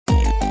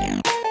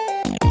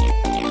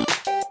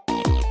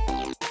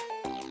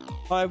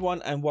Hi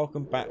everyone and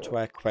welcome back to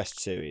our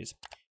quest series.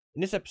 In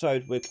this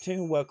episode we're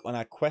continuing work on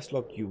our quest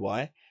log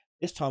UI.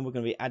 This time we're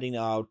going to be adding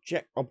our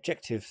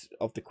objectives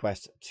of the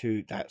quest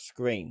to that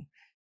screen,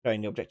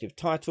 showing the objective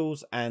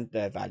titles and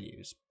their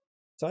values.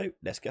 So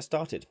let's get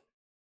started.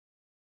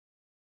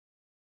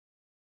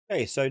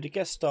 Okay, so to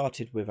get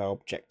started with our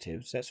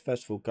objectives, let's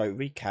first of all go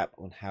recap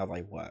on how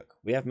they work.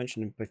 We have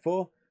mentioned them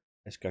before,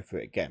 let's go through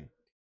it again.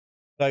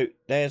 So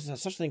there's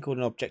such a thing called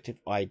an objective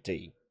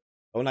ID.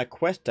 On our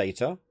quest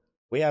data,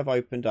 we have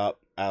opened up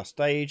our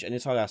stage, and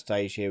inside our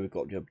stage here we've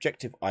got the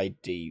objective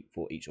ID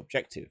for each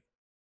objective.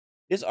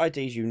 This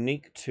ID is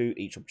unique to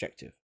each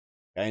objective,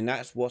 okay, and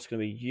that's what's going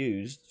to be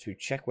used to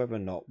check whether or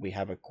not we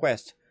have a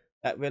quest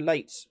that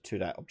relates to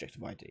that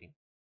objective ID.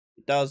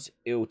 It does,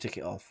 it will tick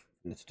it off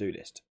from the to-do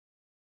list.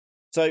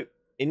 So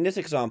in this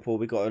example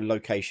we've got a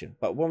location,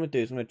 but what I'm going to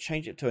do is I'm going to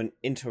change it to an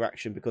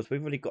interaction because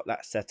we've already got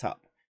that set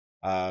up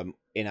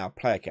in our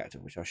player character,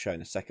 which I'll show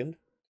in a second.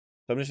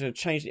 So I'm just going to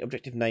change the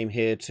objective name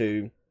here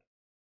to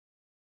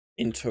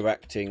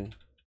interacting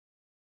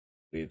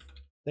with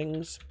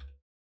things,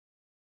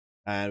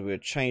 and we'll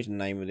change the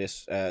name of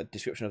this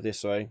description of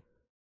this to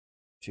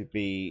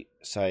be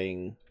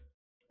saying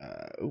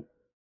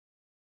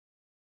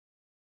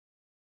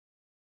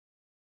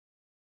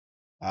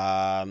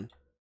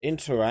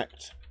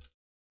interact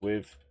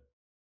with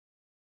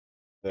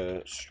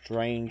the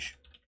strange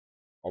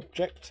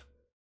object,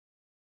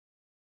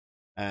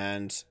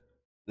 and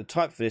the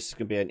type for this is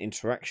going to be an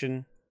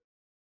interaction,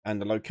 and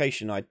the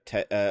location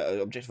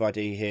objective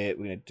ID here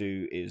we're going to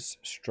do is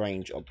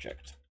strange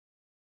object,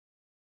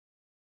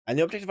 and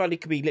the objective ID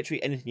could be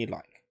literally anything you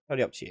like,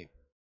 totally up to you.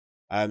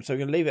 So we're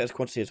going to leave it as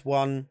quantity as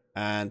 1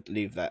 and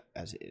leave that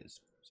as it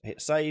is. So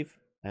hit save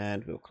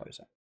and we'll close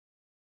that.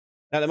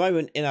 Now at the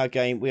moment in our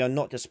game we are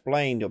not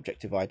displaying the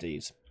objective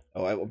IDs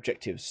or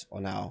objectives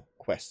on our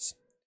quests,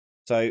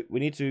 so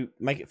we need to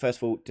make it first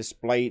of all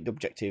display the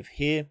objective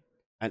here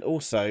and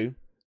also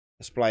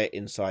display it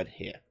inside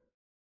here.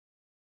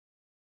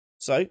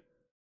 So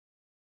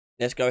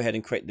let's go ahead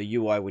and create the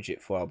UI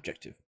widget for our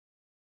objective.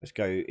 Let's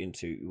go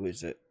into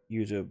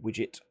user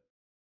widget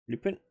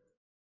blueprint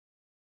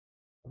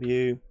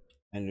view,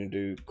 and we'll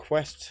do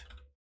quest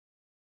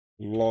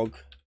log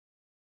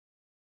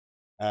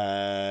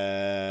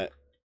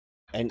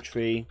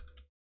entry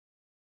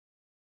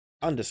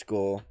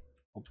underscore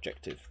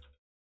objective,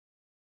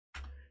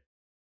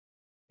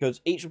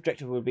 because each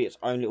objective will be its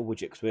own little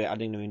widget because we're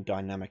adding them in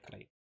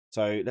dynamically.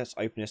 So let's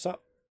open this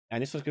up,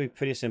 and this one's going to be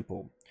pretty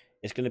simple.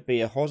 It's going to be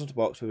a horizontal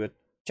box with a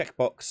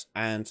checkbox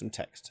and some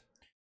text.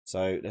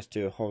 So let's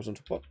do a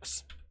horizontal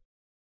box.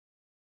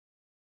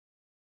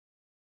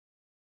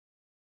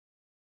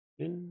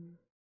 And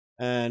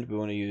we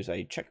want to use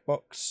a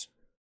checkbox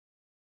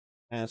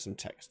and some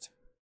text.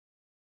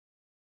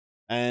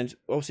 And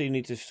obviously you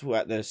need to sort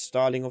out the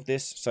styling of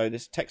this. So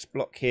this text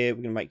block here,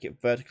 we're going to make it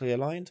vertically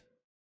aligned,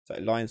 so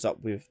it lines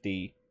up with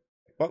the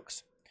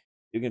box.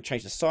 You're going to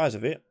change the size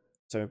of it,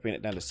 so we'll bring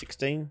it down to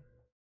 16.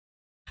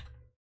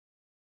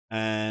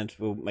 And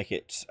we'll make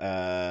it we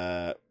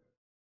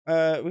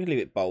can leave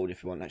it bold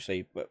if you want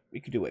actually, but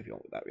you can do whatever you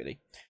want with that really.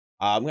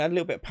 I'm going to add a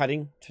little bit of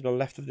padding to the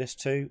left of this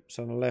too.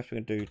 So on the left we're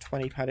going to do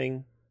 20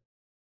 padding.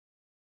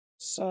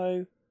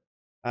 So,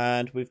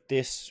 and with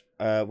this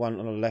one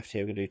on the left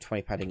here we're going to do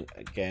 20 padding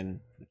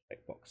again for the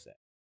checkbox there.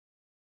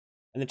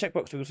 And the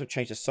checkbox we also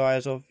change the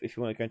size of. If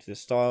you want to go into the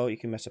style, you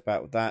can mess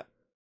about with that.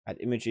 Add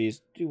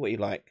images, do what you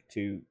like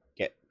to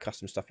get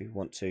custom stuff if you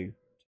want to.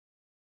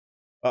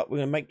 But we're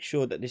going to make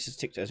sure that this is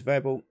ticked as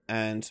variable,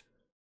 and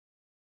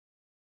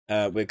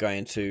we're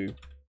going to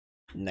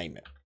name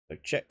it. So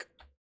check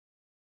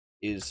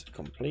is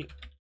complete,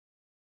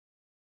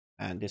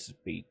 and this will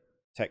be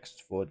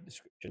text for the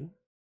description.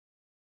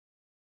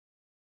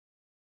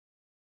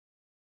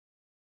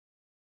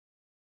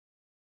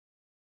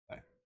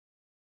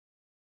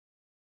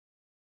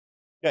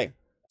 Okay,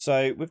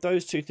 so with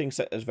those two things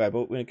set as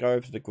variable, we're going to go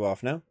over to the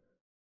graph now.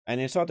 And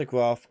inside the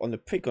graph, on the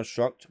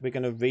pre-construct, we're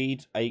going to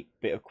read a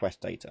bit of quest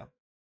data.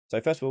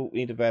 So first of all, we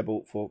need a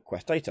variable for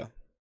quest data,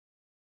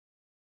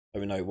 so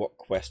we know what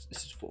quest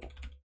this is for.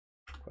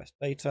 Quest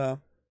data.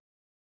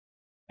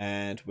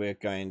 And we're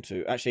going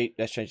to, actually,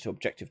 let's change it to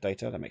objective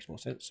data. That makes more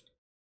sense.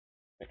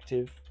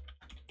 Objective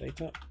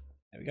data.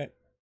 There we go.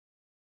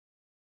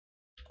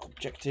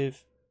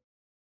 Objective.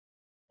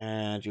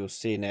 And you'll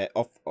see in there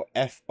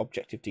F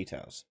objective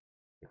details.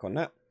 Click on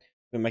that.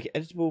 We'll make it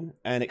editable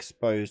and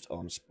exposed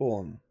on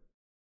spawn.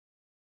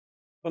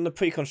 On the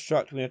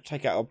pre-construct, we're going to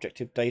take out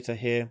objective data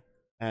here,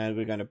 and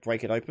we're going to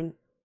break it open.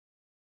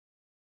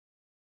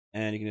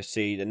 And you're going to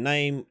see the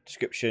name,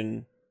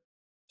 description,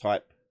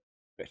 type,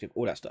 objective,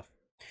 all that stuff.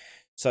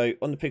 So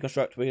on the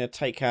pre-construct, we're going to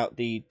take out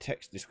the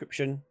text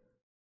description,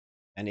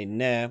 and in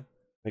there,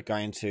 we're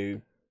going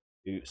to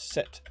do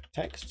set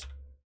text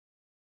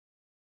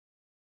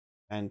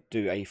and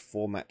do a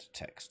format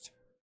text.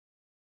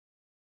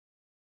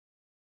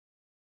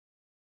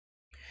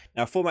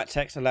 Now, format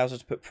text allows us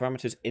to put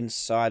parameters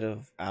inside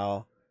of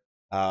our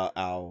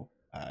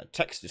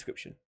text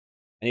description.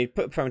 And you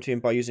put a parameter in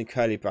by using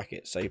curly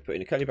brackets. So you put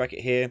in a curly bracket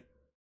here.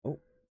 Oh,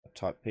 a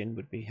type in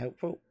would be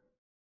helpful.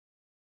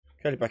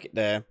 Curly bracket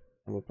there,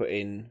 and we'll put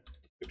in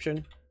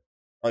description,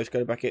 close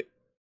curly bracket,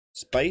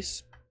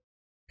 space,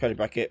 curly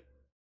bracket,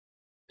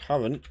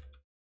 current,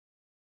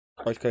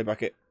 close curly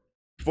bracket,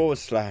 /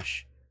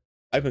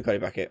 open curly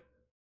bracket,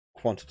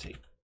 quantity.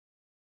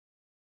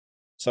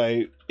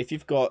 So if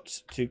you've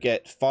got to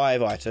get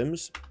 5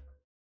 items,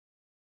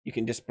 you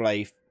can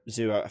display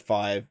 0 out of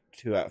 5,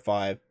 2 out of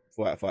 5,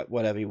 4 out of 5,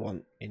 whatever you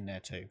want in there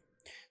too.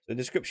 So the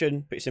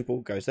description, pretty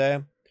simple, goes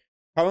there.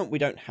 Current we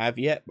don't have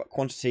yet, but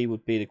quantity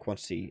would be the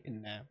quantity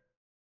in there.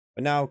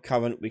 But now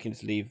current we can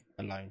just leave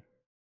alone.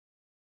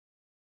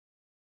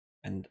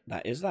 And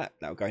that is that.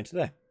 That'll go into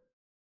there.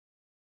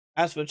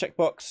 As for the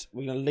checkbox,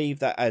 we're going to leave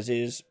that as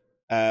is.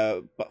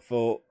 But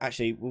for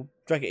actually, we'll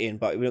drag it in,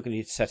 but we're not going to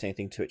need to set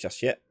anything to it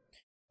just yet.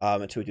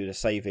 Until we do the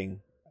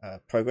saving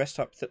progress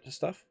type of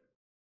stuff.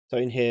 So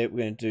in here, we're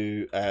going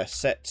to do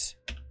set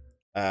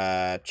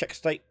check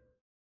state.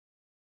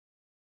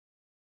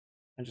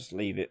 And just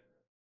leave it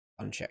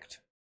unchecked.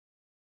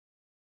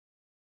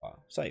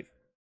 Save.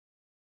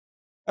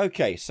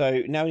 Okay,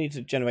 so now we need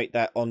to generate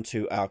that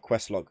onto our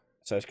quest log.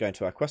 So let's go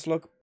into our quest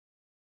log.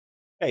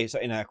 Okay, so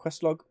in our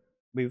quest log,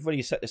 we've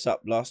already set this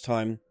up last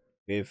time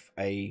with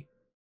a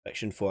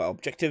section for our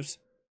objectives.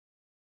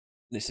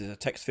 This is a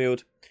text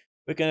field.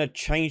 We're going to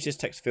change this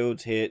text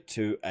field here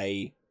to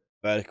a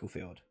vertical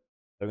field.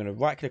 So we're going to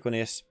right click on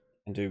this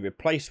and do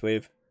replace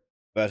with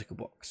vertical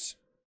box.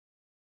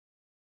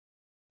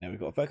 Now we've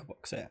got a vertical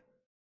box there.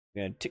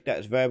 We're going to tick that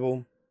as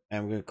variable,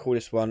 and we're going to call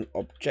this one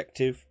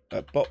objective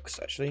box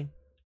actually.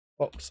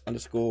 Box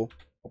underscore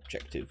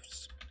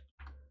objectives.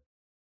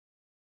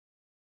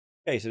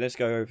 Okay, so let's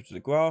go over to the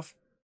graph,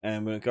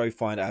 and we're going to go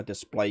find our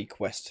display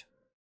quest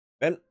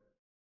event.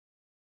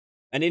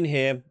 And in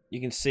here, you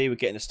can see we're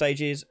getting the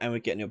stages and we're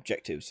getting the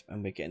objectives,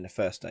 and we're getting the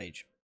first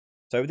stage.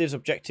 So with this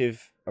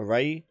objective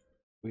array,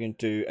 we're going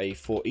to do a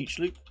for each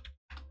loop.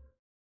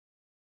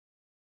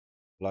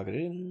 Plug it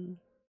in.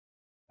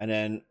 And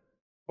then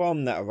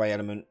from that array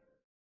element,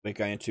 we're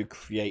going to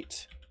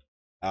create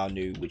our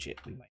new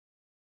widget we made.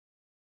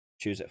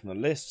 Choose it from the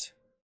list,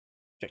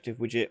 objective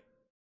widget,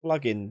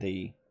 plug in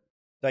the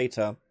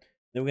data.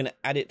 Then we're going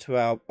to add it to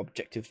our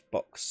objectives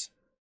box.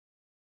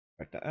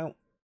 Drag that out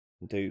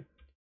and do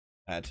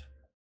add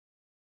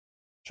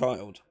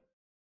child.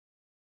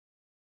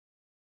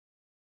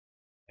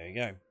 There you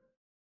go.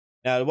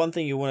 Now the one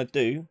thing you want to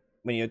do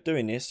when you're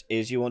doing this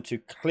is you want to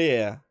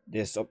clear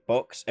this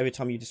box every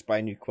time you display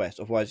a new quest.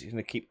 Otherwise it's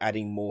going to keep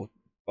adding more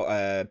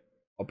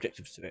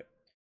objectives to it.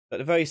 At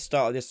the very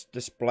start of this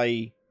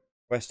display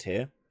quest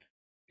here,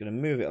 I'm going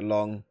to move it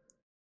along,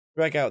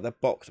 drag out the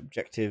box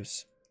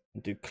objectives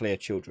and do clear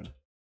children.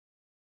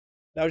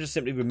 That will just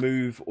simply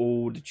remove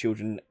all the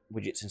children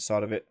widgets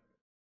inside of it,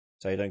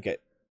 so you don't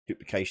get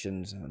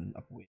duplications and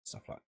other weird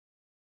stuff like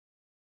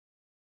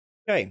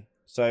that. Okay,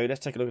 so let's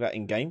take a look at that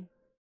in game.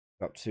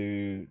 Go up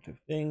to the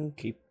thing,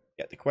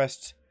 get the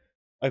quest,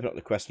 open up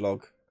the quest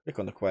log, click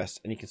on the quest,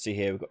 and you can see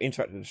here we've got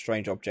interact with a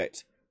strange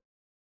object,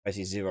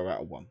 basically 0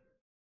 out of 1.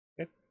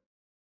 Okay.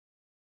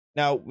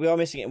 Now we are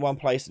missing it in one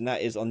place, and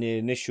that is on the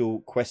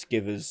initial quest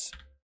givers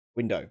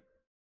window.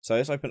 So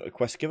let's open up the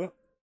quest giver,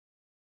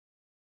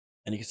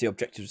 and you can see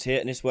objectives here,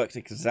 and this works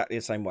exactly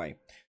the same way.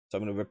 So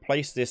I'm going to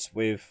replace this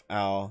with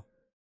our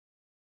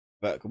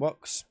vertical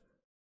box,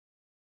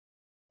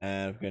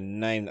 and we're going to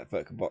name that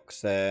vertical box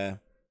there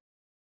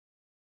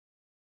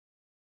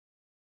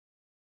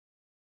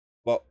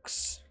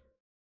box.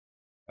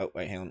 Oh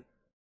wait, hang on,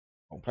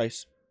 wrong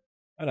place.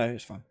 Oh no,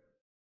 it's fine.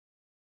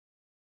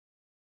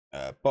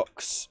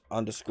 Box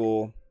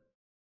underscore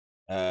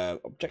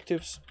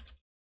objectives,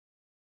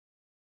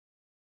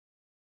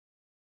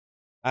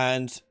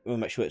 and we'll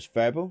make sure it's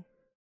variable.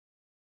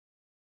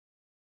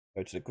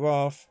 Go to the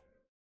graph,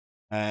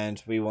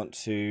 and we want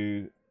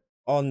to,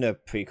 on the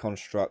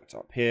pre-construct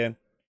up here,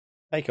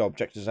 take our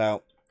objectives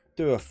out,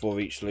 do a for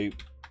each loop,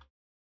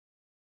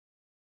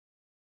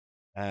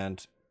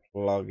 and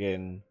plug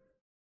in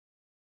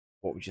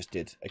what we just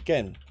did.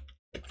 Again,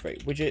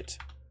 create widget,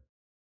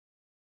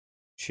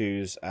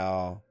 choose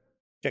our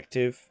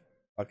objective,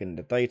 plug in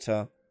the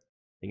data.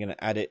 You're going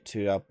to add it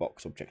to our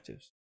box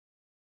objectives.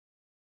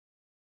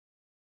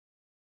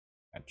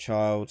 Add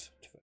child.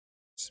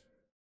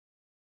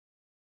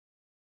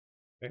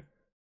 Okay.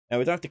 Now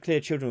we don't have to clear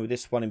children with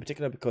this one in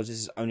particular because this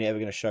is only ever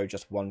going to show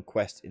just one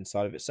quest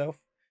inside of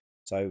itself.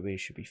 So we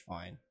should be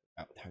fine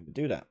about having to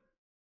do that.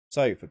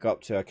 So if we go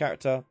up to our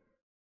character,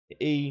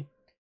 E,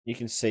 you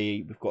can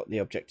see we've got the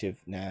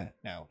objective now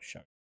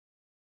shown.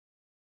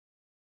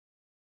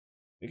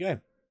 There we go.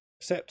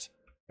 Accept,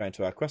 go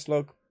into our quest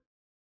log,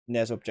 and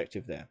there's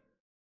objective there.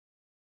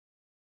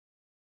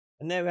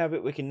 And there we have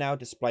it. We can now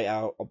display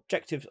our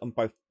objectives on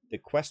both the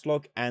quest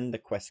log and the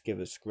quest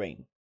giver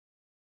screen.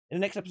 In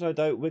the next episode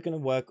though, we're going to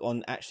work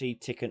on actually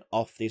ticking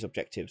off these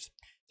objectives.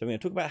 So we're going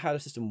to talk about how the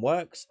system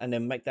works and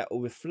then make that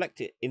all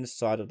reflected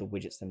inside of the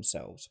widgets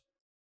themselves.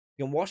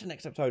 You can watch the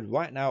next episode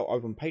right now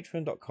over on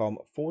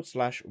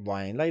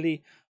patreon.com/Ryan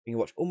Laley. You can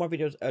watch all my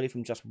videos early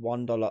from just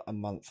 $1 a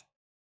month.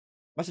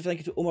 Massive thank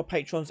you to all my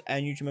patrons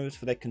and YouTube members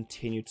for their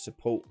continued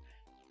support.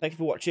 Thank you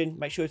for watching.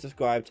 Make sure you're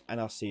subscribed, and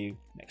I'll see you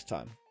next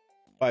time.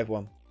 Bye,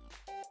 everyone.